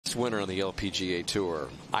Winner on the LPGA Tour,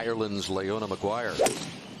 Ireland's Leona Maguire.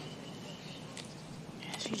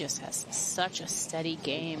 She just has such a steady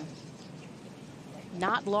game.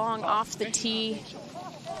 Not long off the tee,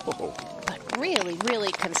 but really,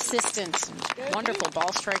 really consistent. Wonderful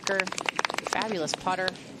ball striker, fabulous putter.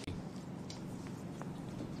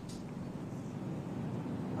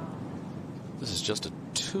 This is just a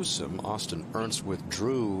twosome. Austin Ernst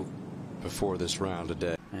withdrew before this round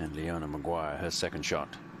today. And Leona Maguire, her second shot.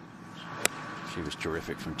 She was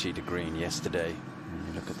terrific from tee to green yesterday. And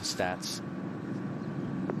you look at the stats.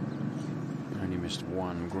 Only missed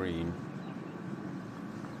one green.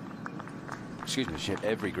 Excuse me, she had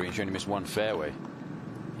every green. She only missed one fairway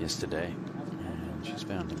yesterday. And she's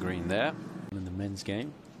found the green there in the men's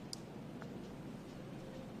game.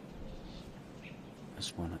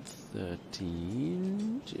 This one at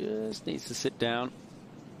 13. Just needs to sit down.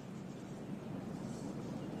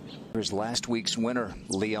 Here's last week's winner,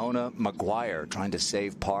 Leona Maguire, trying to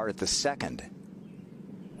save par at the second.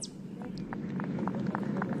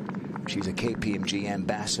 She's a KPMG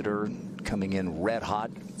ambassador, coming in red hot.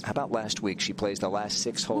 How about last week? She plays the last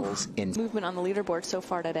 6 holes in movement on the leaderboard so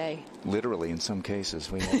far today. Literally, in some cases.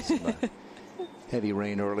 We had some heavy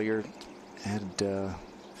rain earlier. Had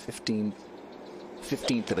 15th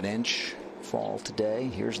of an inch fall today.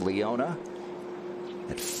 Here's Leona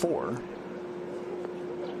at 4.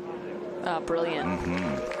 Brilliant.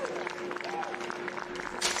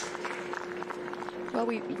 Well,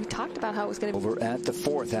 we talked about how it was going to be. Over at the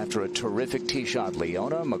 4th after a terrific tee shot.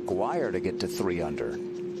 Leona Maguire to get to 3 under.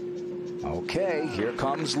 Okay, here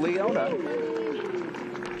comes Leona.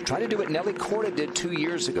 Try to do what Nelly Korda did 2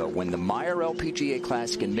 years ago, win the Meyer LPGA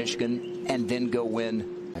Classic in Michigan, and then go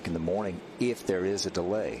win back in the morning if there is a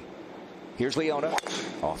delay. Here's Leona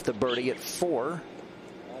off the birdie at 4.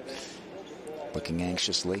 Looking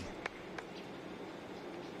anxiously.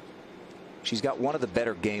 She's got one of the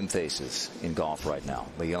better game faces in golf right now.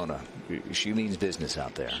 Leona, she means business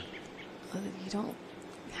out there. You don't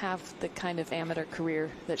have the kind of amateur career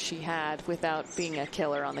that she had without being a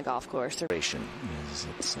killer on the golf course.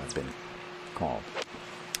 It's been called.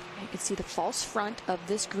 You can see the false front of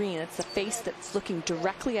this green. It's the face that's looking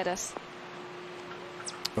directly at us.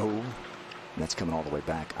 Oh, that's coming all the way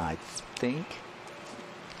back, I think.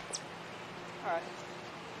 All right.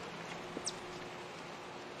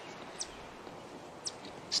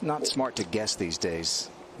 It's not smart to guess these days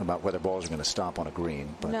about whether balls are going to stop on a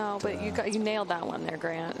green. But, no, but you nailed that one there,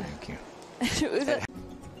 Grant. Thank you.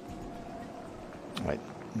 All right,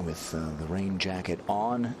 with the rain jacket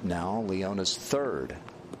on now, Leona's 3rd.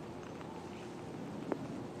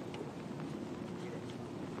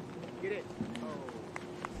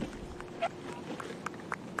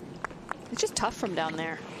 It's just tough from down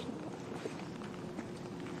there.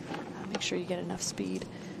 Make sure you get enough speed.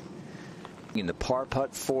 In the par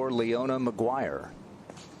putt for Leona Maguire.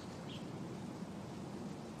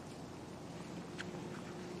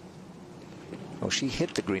 Oh, she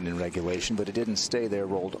hit the green in regulation, but it didn't stay there.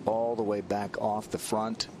 Rolled all the way back off the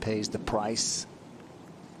front. Pays the price.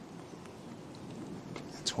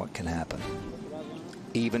 That's what can happen.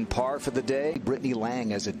 Even par for the day. Brittany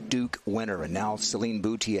Lang as a Duke winner, and now Celine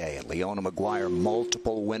Boutier and Leona Maguire,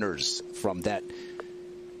 multiple winners from that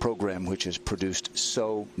program which has produced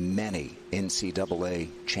so many NCAA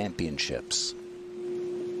championships.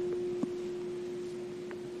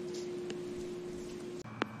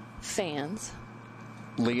 Fans.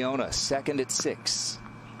 Leona 2nd at 6.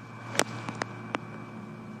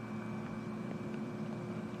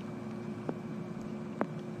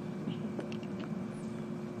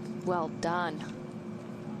 Well done.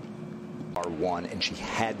 R1, and she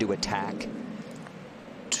had to attack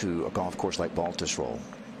to a golf course like Baltusrol,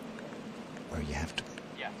 where you have to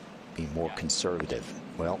be more conservative.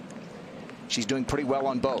 Well, she's doing pretty well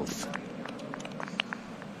on both.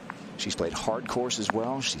 She's played hard course as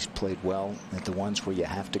well. She's played well at the ones where you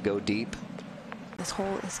have to go deep. This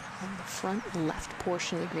hole is on the front left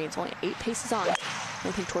portion of the green. It's only 8 paces on.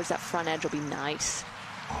 Anything towards that front edge will be nice.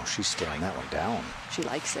 Oh, she's staring that one down. She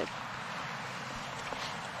likes it.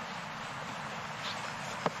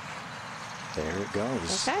 There it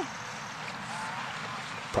goes. Okay.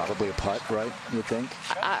 Probably a putt, right, you think?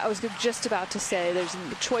 I was just about to say there's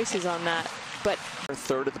choices on that, but...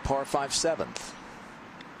 3rd at the par 5 7th.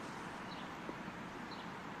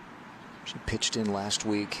 She pitched in last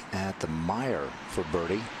week at the Meyer for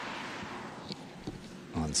birdie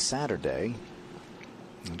on Saturday,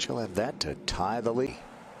 and she'll have that to tie the lead.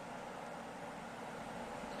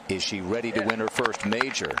 Is she ready to win her first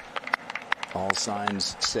major? All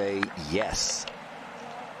signs say yes.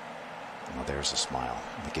 Oh, there's a smile.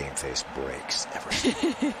 The game face breaks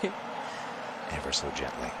ever so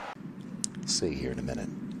gently. See here in a minute.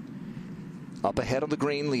 Up ahead on the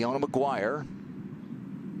green, Leona Maguire.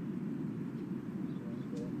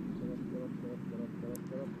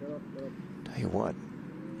 Tell you what,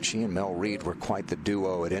 she and Mel Reid were quite the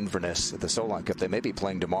duo at Inverness at the Solon Cup. They may be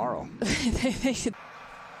playing tomorrow.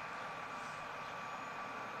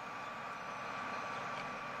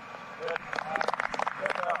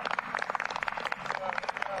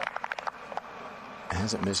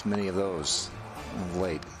 Hasn't missed many of those of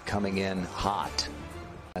late. Coming in hot.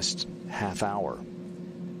 Last half hour.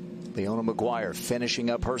 Leona Maguire finishing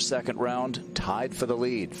up her second round, tied for the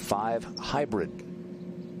lead. 5 hybrid.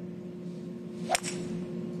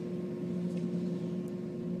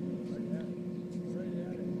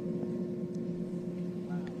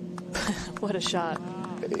 What a shot.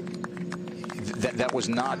 That was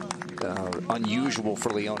not unusual for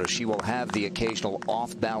Leona. She will have the occasional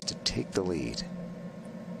off balance to take the lead.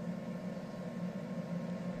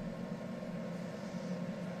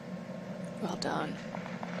 Well done.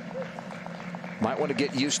 Might want to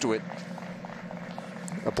get used to it.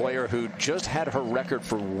 A player who just had her record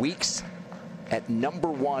for weeks at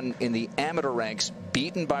 #1 in the amateur ranks,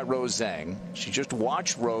 beaten by Rose Zhang. She just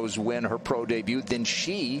watched Rose win her pro debut. Then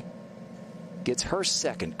she gets her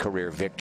second career victory.